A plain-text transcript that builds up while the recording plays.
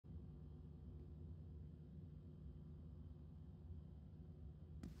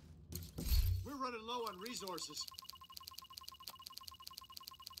We're running low on resources.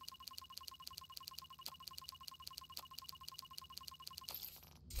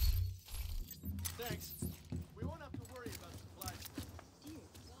 Thanks. We won't have to worry about supplies. Dear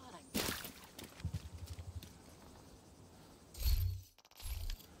God,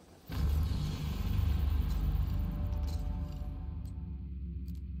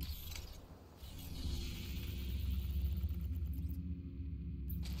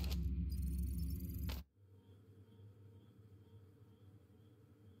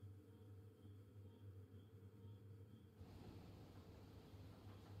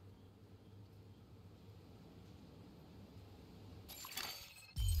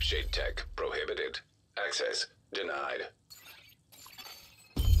 Shade tech prohibited. Access denied.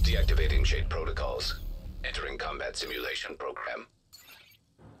 Deactivating shade protocols. Entering combat simulation program.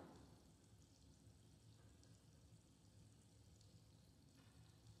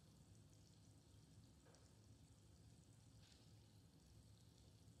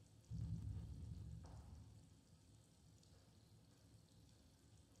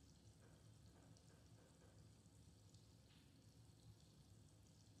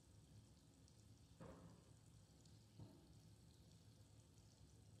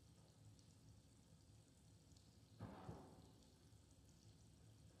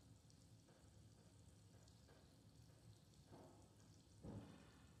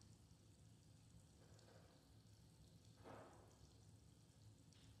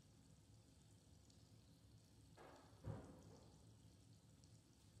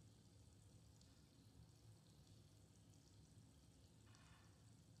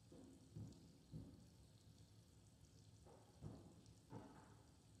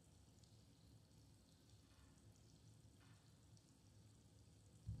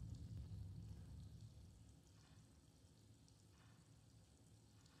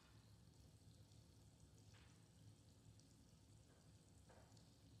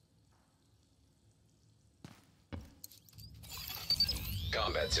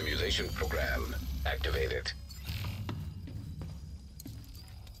 Combat simulation program activated.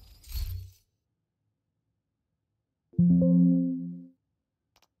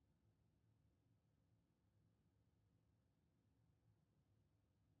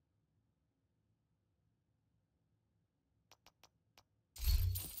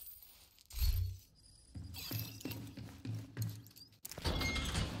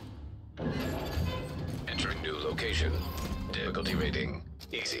 Entering new location. Difficulty rating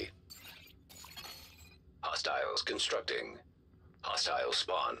easy. Hostiles constructing. Hostile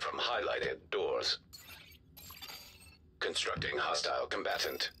spawn from highlighted doors. Constructing hostile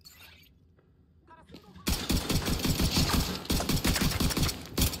combatant.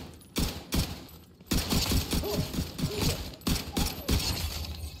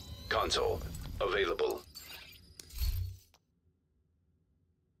 Console available.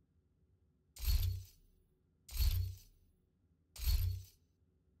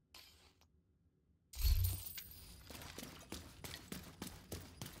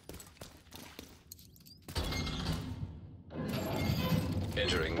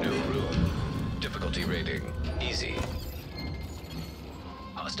 Entering new room. Difficulty rating easy.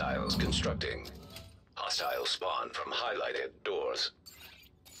 Hostiles constructing. Hostile spawn from highlighted doors.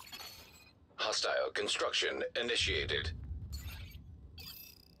 Hostile construction initiated.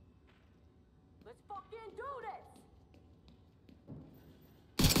 let's fucking do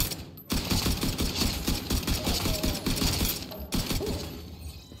this!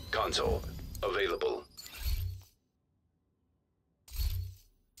 Console available.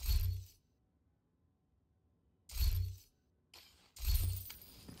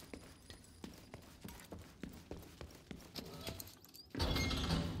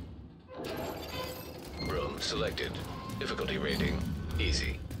 Room selected. Difficulty rating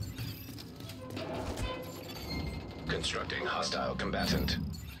easy. Constructing hostile combatant.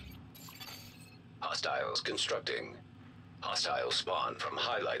 Hostiles constructing. Hostile spawn from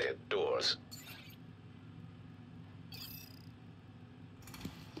highlighted doors.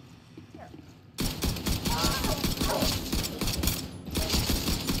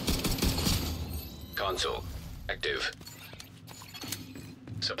 Console active.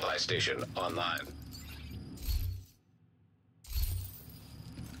 Supply station online.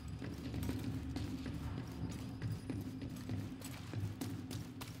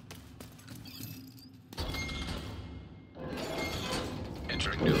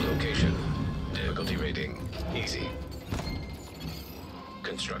 Entering new location. Difficulty rating easy.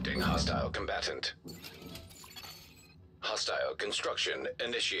 Constructing hostile combatant. Hostile construction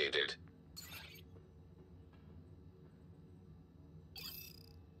initiated.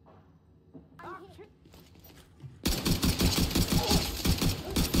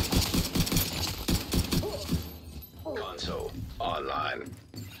 Console online.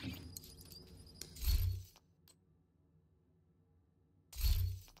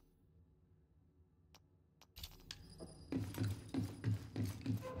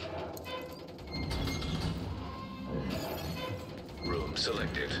 Room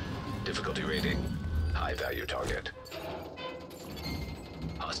selected. Difficulty rating. High value target.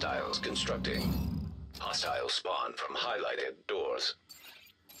 Hostiles constructing. Hostiles spawn from highlighted doors.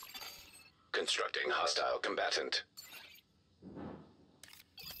 Constructing hostile combatant.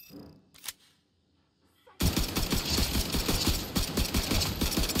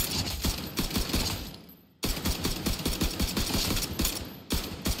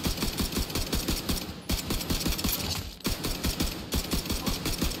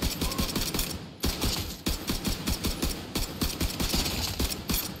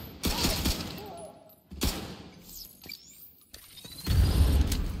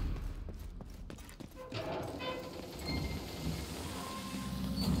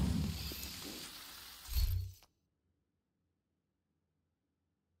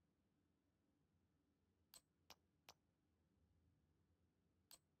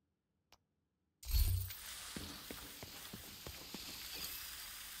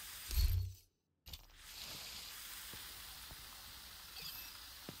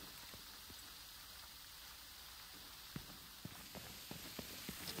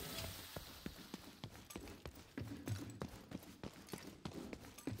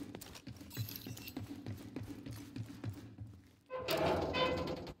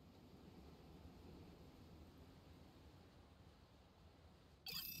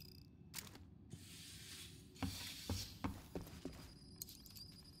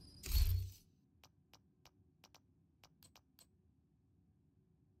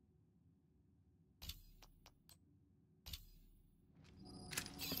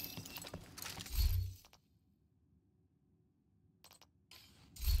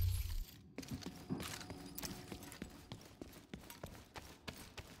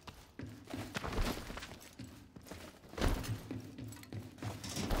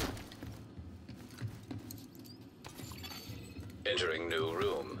 Entering new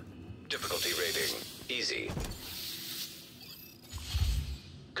room. Difficulty rating. Easy.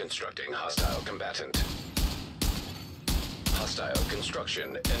 Constructing hostile combatant. Hostile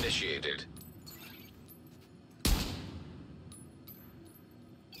construction initiated.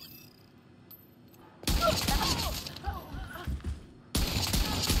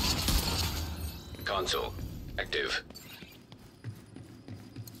 Console active.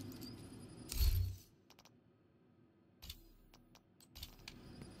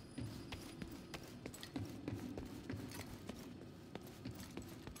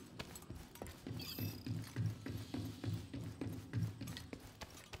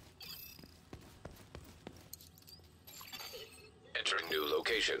 Entering new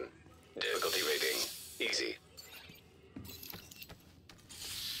location. Difficulty rating. Easy.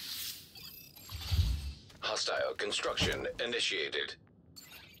 Hostile construction initiated.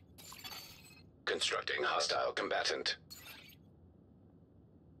 Constructing hostile combatant.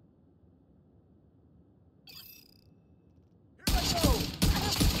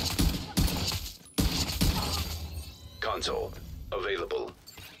 Console available.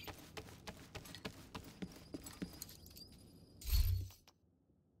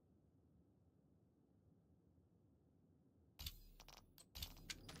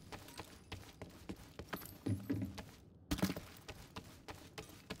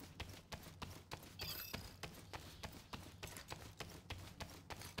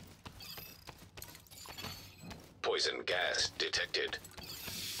 Poison gas detected.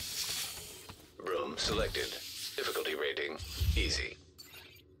 Room selected. Difficulty rating. Easy.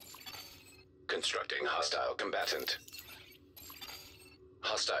 Constructing hostile combatant.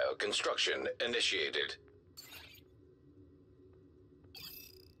 Hostile construction initiated.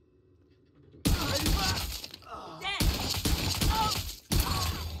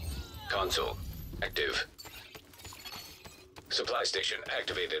 Console active. Supply station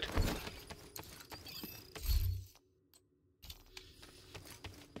activated.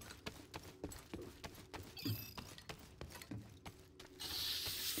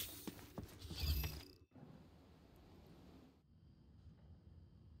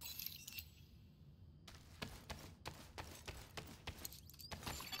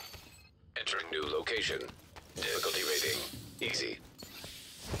 Entering new location. Difficulty rating. Easy.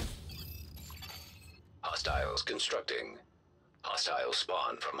 Hostiles constructing. Hostile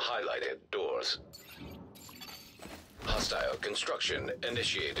spawn from highlighted doors. Hostile construction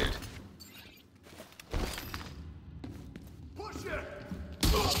initiated. Push it!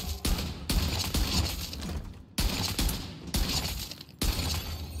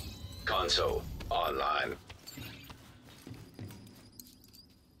 Console online.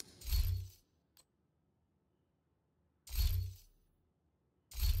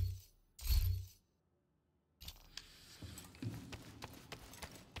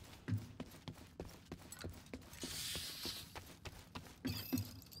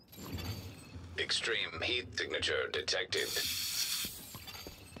 Extreme heat signature detected.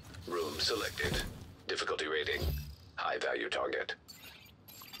 Room selected. Difficulty rating. High value target.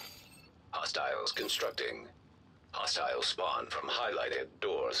 Hostiles constructing. Hostile spawn from highlighted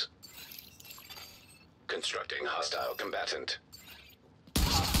doors. Constructing hostile combatant.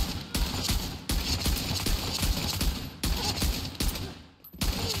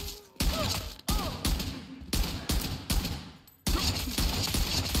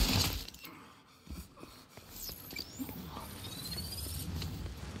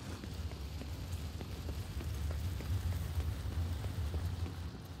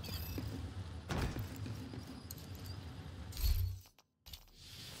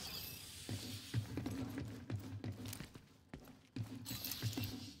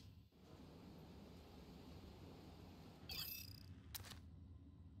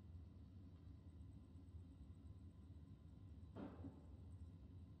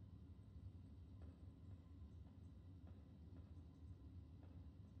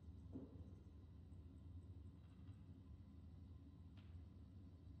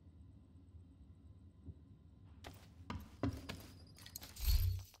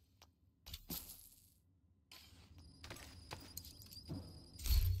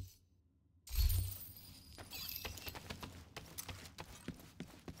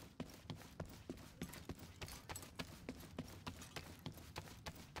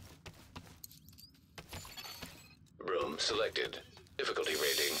 Room selected. Difficulty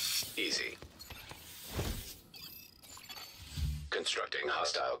rating, easy. Constructing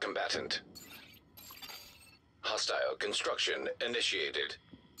hostile combatant. Hostile construction initiated.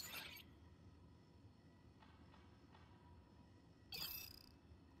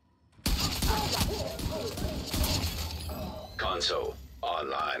 Console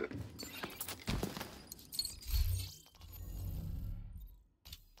online.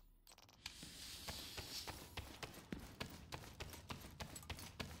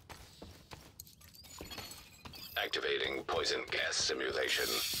 Activating poison gas simulation.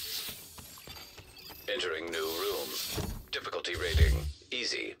 Entering new room. Difficulty rating,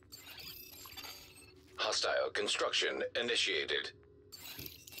 easy. Hostile construction initiated.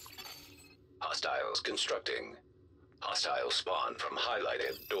 Hostiles constructing. Hostile spawn from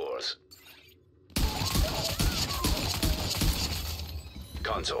highlighted doors.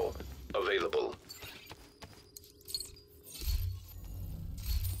 Console available.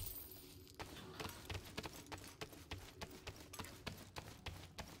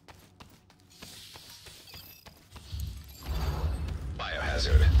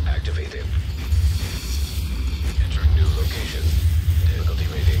 Biohazard activated. Entering new location. Difficulty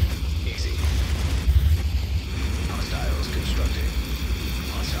rating, easy. Hostiles constructing.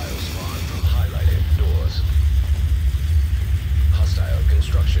 Hostile spawn from highlighted doors. Hostile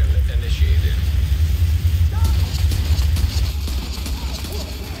construction initiated.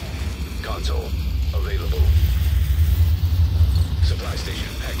 Console available. Supply station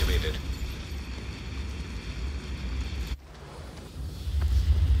activated.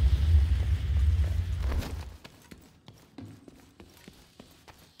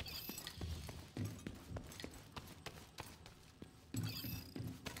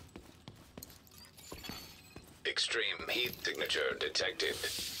 Extreme heat signature detected.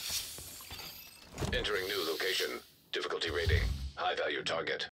 Entering new location. Difficulty rating. High value target.